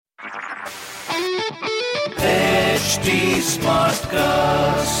HT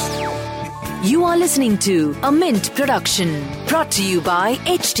Smartcast. You are listening to a Mint production brought to you by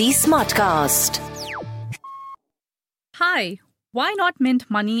HT Smartcast. Hi, Why Not Mint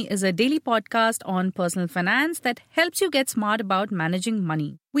Money is a daily podcast on personal finance that helps you get smart about managing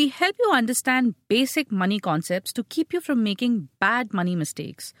money. We help you understand basic money concepts to keep you from making bad money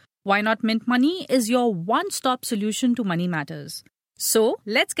mistakes. Why Not Mint Money is your one-stop solution to money matters. So,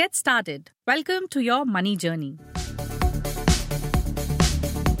 let's get started. Welcome to your money journey.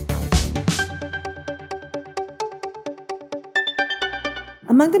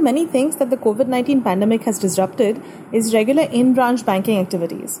 Among the many things that the COVID-19 pandemic has disrupted is regular in-branch banking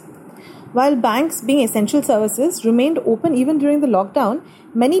activities. While banks, being essential services, remained open even during the lockdown,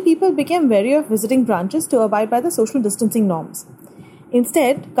 many people became wary of visiting branches to abide by the social distancing norms.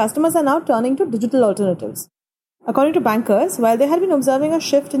 Instead, customers are now turning to digital alternatives. According to bankers, while they had been observing a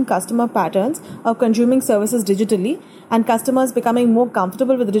shift in customer patterns of consuming services digitally and customers becoming more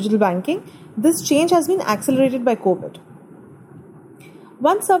comfortable with digital banking, this change has been accelerated by COVID.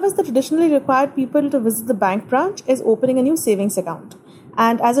 One service that traditionally required people to visit the bank branch is opening a new savings account.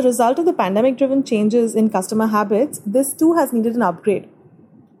 And as a result of the pandemic-driven changes in customer habits, this too has needed an upgrade.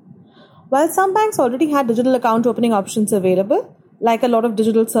 While some banks already had digital account opening options available, like a lot of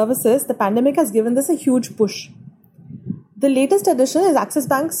digital services, the pandemic has given this a huge push. The latest addition is Axis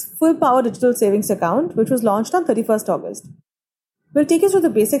Bank's Full Power Digital Savings Account, which was launched on 31st August. We'll take you through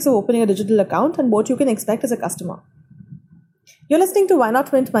the basics of opening a digital account and what you can expect as a customer. You're listening to Why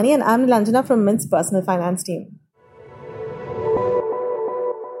Not Mint Money, and I'm Nilanjana from Mint's personal finance team.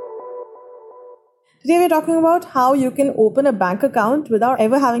 Today we're talking about how you can open a bank account without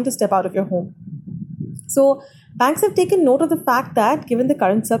ever having to step out of your home. So, banks have taken note of the fact that, given the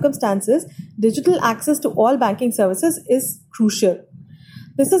current circumstances, digital access to all banking services is crucial.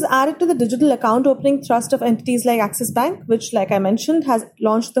 This is added to the digital account opening thrust of entities like Axis Bank, which, like I mentioned, has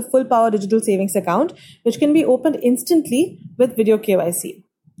launched the Full Power Digital Savings Account, which can be opened instantly with video KYC.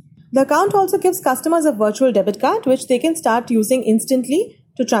 The account also gives customers a virtual debit card, which they can start using instantly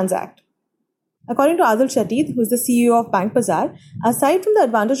to transact. According to Adil Shatid, who is the CEO of Bank Bazaar, aside from the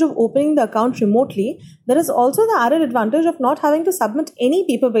advantage of opening the account remotely, there is also the added advantage of not having to submit any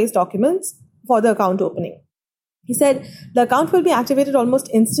paper-based documents for the account opening. He said the account will be activated almost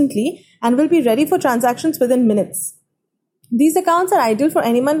instantly and will be ready for transactions within minutes. These accounts are ideal for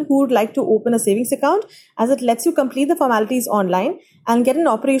anyone who would like to open a savings account, as it lets you complete the formalities online and get an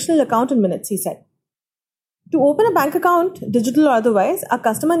operational account in minutes, he said. To open a bank account, digital or otherwise, a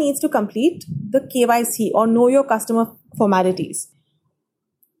customer needs to complete the KYC or Know Your Customer formalities.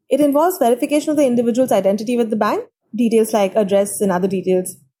 It involves verification of the individual's identity with the bank, details like address and other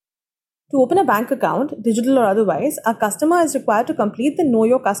details. To open a bank account, digital or otherwise, a customer is required to complete the Know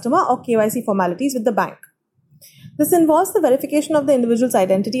Your Customer or KYC formalities with the bank. This involves the verification of the individual's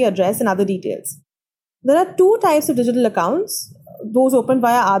identity, address, and other details. There are two types of digital accounts, those opened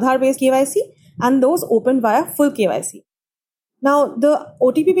via Aadhaar-based KYC and those opened via full KYC. Now, the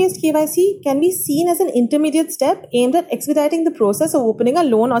OTP-based KYC can be seen as an intermediate step aimed at expediting the process of opening a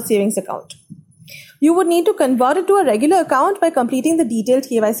loan or savings account. You would need to convert it to a regular account by completing the detailed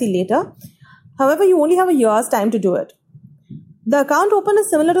KYC later. However, you only have a year's time to do it. The account open is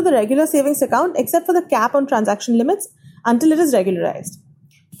similar to the regular savings account except for the cap on transaction limits until it is regularized.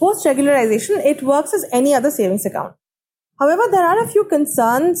 Post-regularization, it works as any other savings account. However, there are a few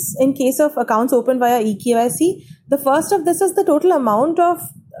concerns in case of accounts opened via eKYC. The first of this is the total amount of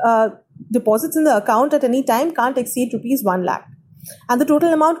deposits in the account at any time can't exceed rupees 1 lakh. And the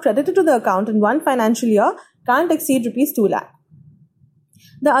total amount credited to the account in one financial year can't exceed rupees 2 lakh.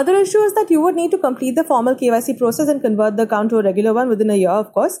 The other issue is that you would need to complete the formal KYC process and convert the account to a regular one within a year,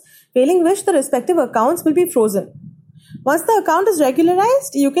 of course, failing which the respective accounts will be frozen. Once the account is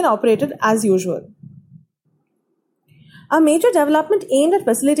regularized, you can operate it as usual. A major development aimed at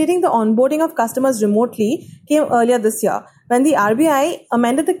facilitating the onboarding of customers remotely came earlier this year, when the RBI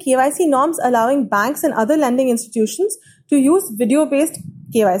amended the KYC norms allowing banks and other lending institutions to use video-based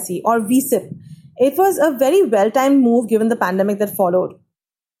KYC or VSIP. It was a very well-timed move given the pandemic that followed.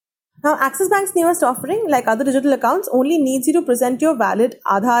 Now, Axis Bank's newest offering, like other digital accounts, only needs you to present your valid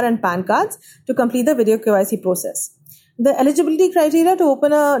Aadhaar and PAN cards to complete the video KYC process. The eligibility criteria to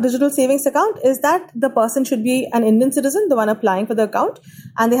open a digital savings account is that the person should be an Indian citizen, the one applying for the account,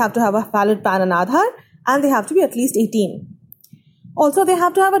 and they have to have a valid PAN and Aadhaar, and they have to be at least 18. Also, they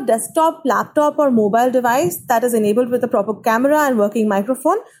have to have a desktop, laptop, or mobile device that is enabled with a proper camera and working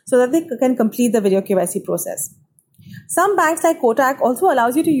microphone so that they can complete the video KYC process. Some banks like Kotak also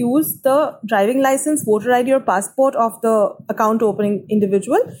allows you to use the driving license, voter ID, or passport of the account opening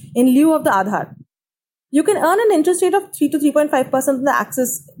individual in lieu of the Aadhaar. You can earn an interest rate of 3 to 3.5% in the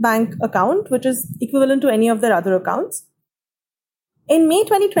Axis Bank account, which is equivalent to any of their other accounts. In May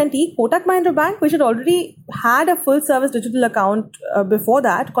 2020, Kotak Mahindra Bank, which had already had a full-service digital account before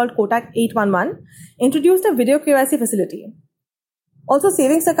that, called Kotak 811, introduced a video KYC facility. Also,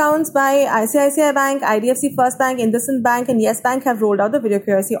 savings accounts by ICICI Bank, IDFC First Bank, IndusInd Bank and Yes Bank have rolled out the video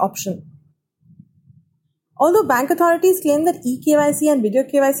KYC option. Although bank authorities claim that eKYC and video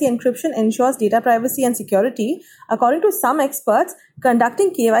KYC encryption ensures data privacy and security, according to some experts,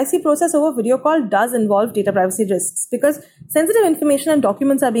 conducting KYC process over video call does involve data privacy risks because sensitive information and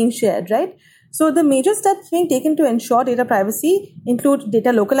documents are being shared, right? So the major steps being taken to ensure data privacy include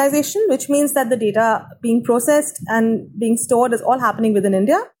data localization, which means that the data being processed and being stored is all happening within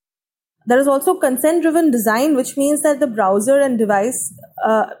India. There is also consent-driven design, which means that the browser and device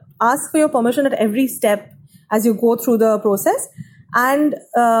ask for your permission at every step as you go through the process. And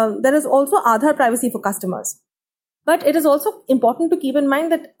there is also Aadhaar privacy for customers. But it is also important to keep in mind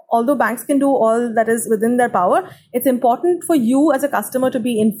that although banks can do all that is within their power, it's important for you as a customer to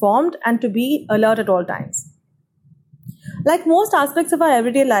be informed and to be alert at all times. Like most aspects of our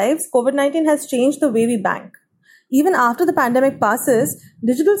everyday lives, COVID-19 has changed the way we bank. Even after the pandemic passes,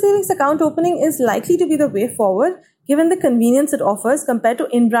 digital savings account opening is likely to be the way forward, given the convenience it offers compared to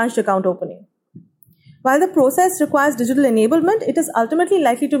in-branch account opening. While the process requires digital enablement, it is ultimately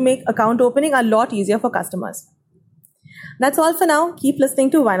likely to make account opening a lot easier for customers. That's all for now. Keep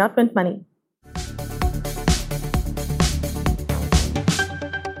listening to Why Not Mint Money.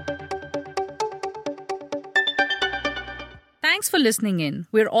 Thanks for listening in.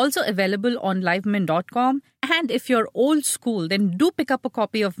 We're also available on livemint.com. And if you're old school, then do pick up a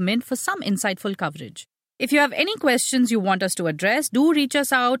copy of Mint for some insightful coverage. If you have any questions you want us to address, do reach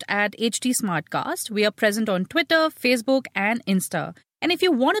us out at HT Smartcast. We are present on Twitter, Facebook, and Insta. And if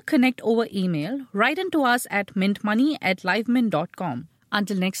you want to connect over email, write into us at mintmoney@livemint.com.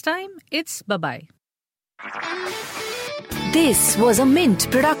 Until next time, it's bye-bye. This was a Mint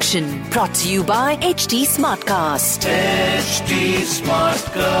production brought to you by HT Smartcast. HT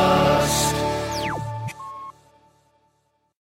Smartcast.